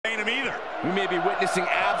We may be witnessing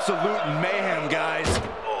absolute mayhem, guys.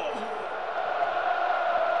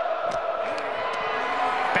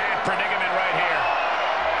 Bad predicament right here.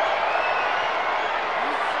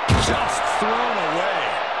 Just thrown away.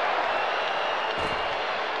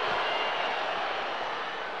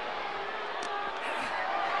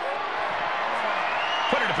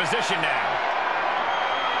 Put into position now.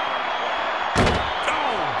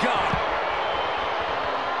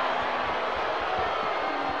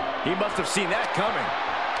 He must have seen that coming.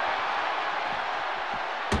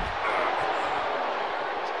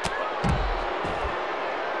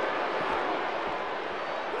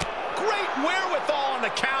 Great wherewithal on the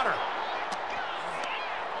counter.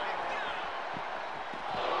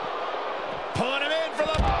 Pulling him in for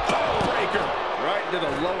the breaker. Right into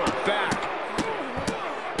the lower back.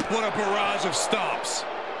 What a barrage of stomps.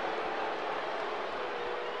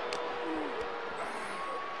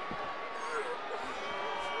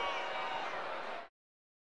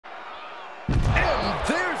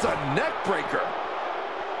 There's a neck breaker.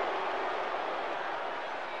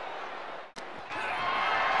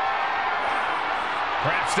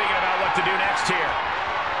 Perhaps thinking about what to do next here.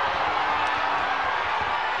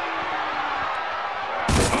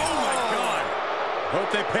 Oh, my God. Hope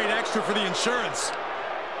they paid extra for the insurance.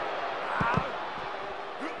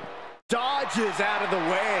 Dodges out of the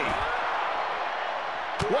way.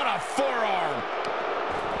 What a forearm.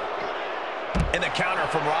 And the counter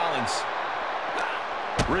from Rollins.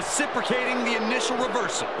 Reciprocating the initial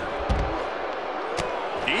reversal.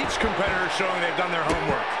 Each competitor showing they've done their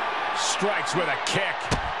homework. Strikes with a kick.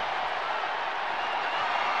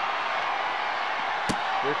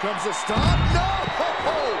 Here comes the stop. No!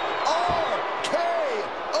 RKO!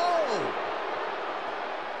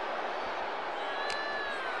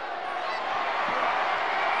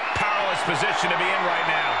 Powerless position to be in right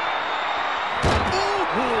now.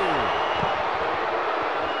 Ooh.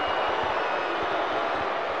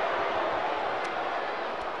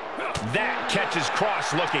 That catches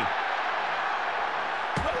Kross looking.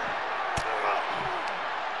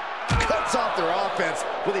 Cuts off their offense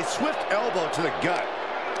with a swift elbow to the gut.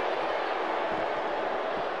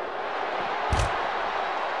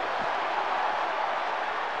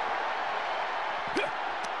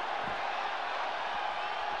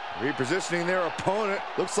 Repositioning their opponent.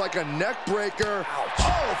 Looks like a neck breaker. Ouch.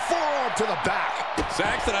 Oh, forearm to the back.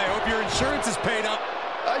 Saxton, I hope your insurance is paid up.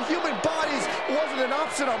 Human bodies wasn't an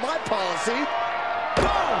option on my policy.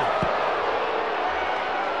 Boom!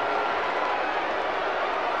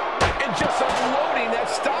 And just unloading that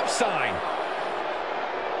stop sign.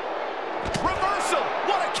 Reversal!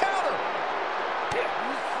 What a counter!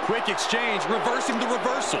 Quick exchange, reversing the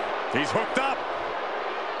reversal. He's hooked up.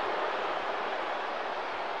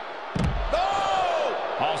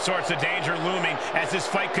 No! All sorts of danger looming as this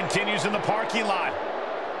fight continues in the parking lot.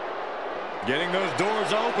 Getting those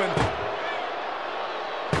doors open.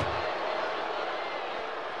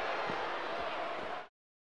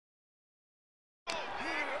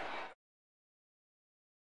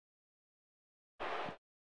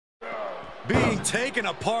 Being taken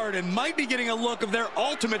apart and might be getting a look of their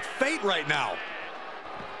ultimate fate right now.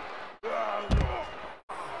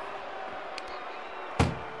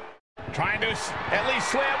 Trying to at least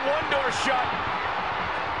slam one door shut.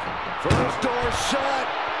 First door shut.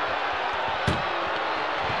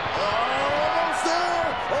 Almost there!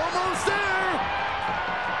 Almost there!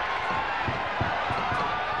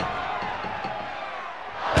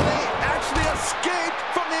 And they actually escaped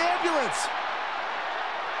from the ambulance.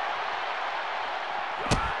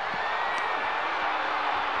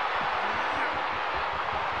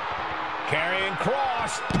 Karrion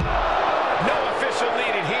Kross. No official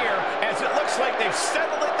needed here, as it looks like they've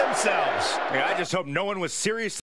settled it themselves. I just hope no one was seriously